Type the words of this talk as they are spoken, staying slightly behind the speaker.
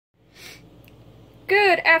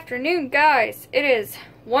Good afternoon, guys. It is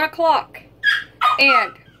 1 o'clock,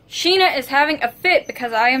 and Sheena is having a fit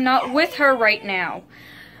because I am not with her right now.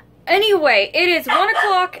 Anyway, it is 1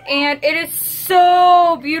 o'clock, and it is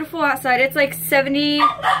so beautiful outside. It's like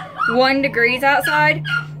 71 degrees outside,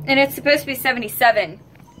 and it's supposed to be 77.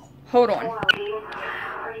 Hold on.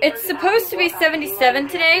 It's supposed to be 77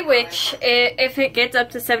 today, which, if it gets up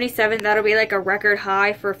to 77, that'll be like a record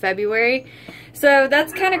high for February. So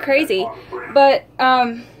that's kind of crazy. But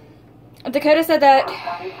Dakota said that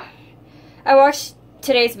I watched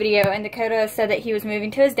today's video, and Dakota said that he was moving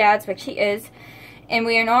to his dad's, which he is, and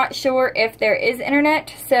we are not sure if there is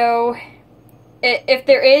internet. So if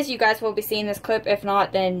there is, you guys will be seeing this clip. If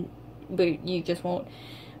not, then you just won't.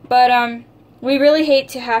 But we really hate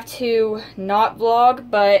to have to not vlog,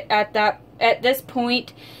 but at this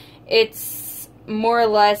point, it's more or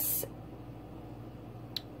less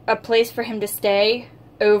a place for him to stay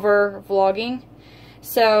over vlogging.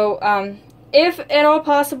 So if at all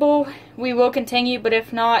possible, we will continue, but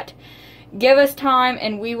if not, give us time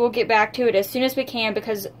and we will get back to it as soon as we can,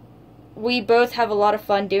 because we both have a lot of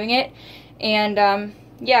fun doing it, and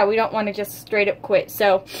yeah, we don't want to just straight up quit.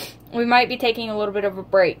 So we might be taking a little bit of a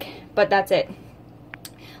break, but that's it.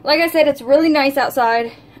 Like I said, it's really nice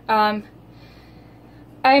outside.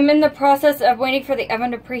 I'm in the process of waiting for the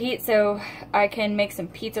oven to preheat so I can make some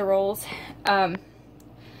pizza rolls.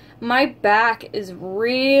 My back is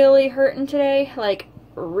really hurting today, like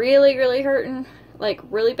really hurting, like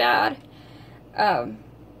really bad.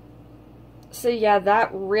 So yeah,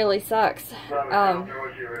 that really sucks.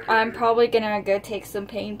 I'm probably gonna go take some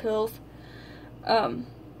pain pills.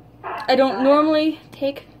 I don't normally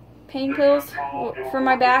take pain pills for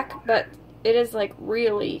my back, but it is like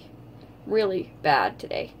really bad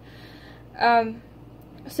today.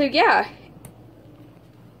 So yeah,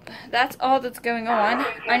 that's all that's going on.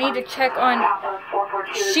 I need to check on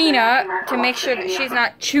Sheena to make sure that she's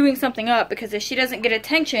not chewing something up, because if she doesn't get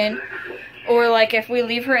attention, or like if we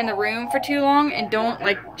leave her in the room for too long and don't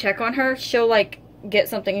like check on her, she'll like get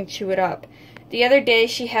something and chew it up. The other day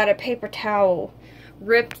she had a paper towel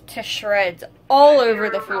ripped to shreds all over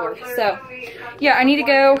the floor. So yeah, I need to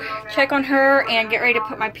go check on her and get ready to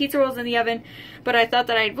put my pizza rolls in the oven. But I thought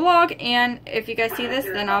that I'd vlog, and if you guys see this,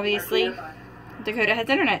 then obviously Dakota has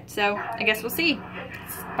internet. So I guess we'll see.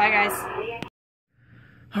 Bye, guys.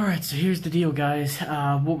 Alright, so here's the deal, guys.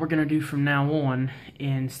 What we're gonna do from now on,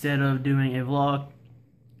 instead of doing a vlog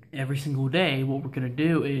every single day, what we're gonna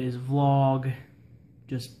do is vlog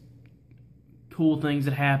just cool things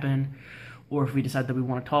that happen, or if we decide that we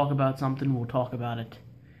want to talk about something, we'll talk about it.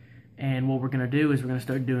 And what we're going to do is we're going to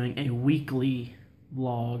start doing a weekly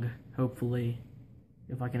vlog, hopefully,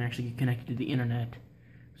 if I can actually get connected to the internet.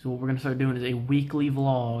 So what we're going to start doing is a weekly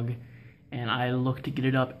vlog, and I look to get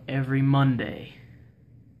it up every Monday.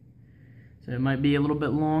 So it might be a little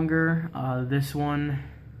bit longer. This one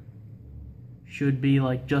should be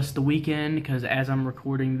like just the weekend, because as I'm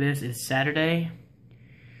recording this, it's Saturday.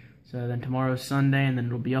 So then tomorrow's Sunday, and then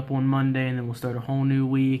it'll be up on Monday, and then we'll start a whole new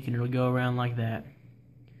week, and it'll go around like that.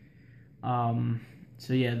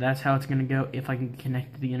 So yeah, that's how it's going to go, if I can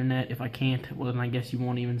connect to the internet. If I can't, well then I guess you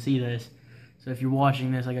won't even see this. So if you're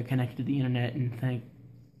watching this, I got connected to the internet, and thank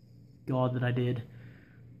God that I did.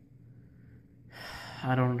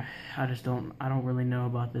 I don't really know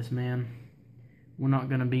about this, man. We're not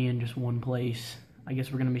going to be in just one place. I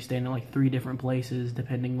guess we're going to be staying at like 3 different places,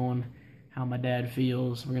 depending on how my dad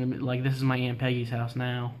feels. We're gonna be like, this is my Aunt Peggy's house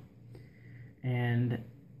now, and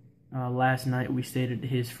last night we stayed at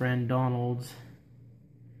his friend Donald's,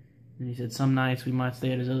 and he said some nights we might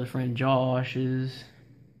stay at his other friend Josh's.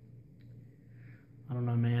 I don't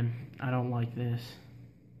know, man. I don't like this.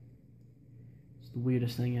 It's the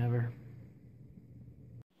weirdest thing ever.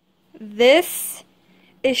 This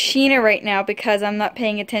is Sheena right now because I'm not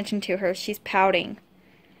paying attention to her. She's pouting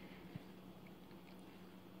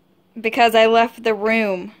because I left the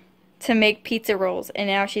room to make pizza rolls, and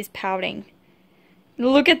now she's pouting.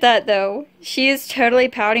 Look at that, though. She is totally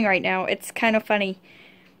pouting right now. It's kind of funny.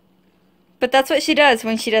 But that's what she does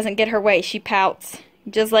when she doesn't get her way. She pouts.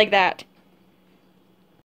 Just like that.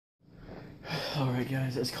 Alright,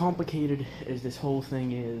 guys. As complicated as this whole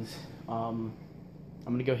thing is, I'm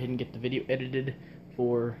going to go ahead and get the video edited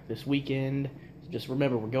for this weekend. So just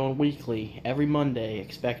remember, we're going weekly. Every Monday.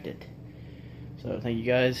 Expect it. So thank you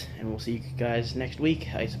guys, and we'll see you guys next week,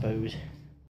 I suppose.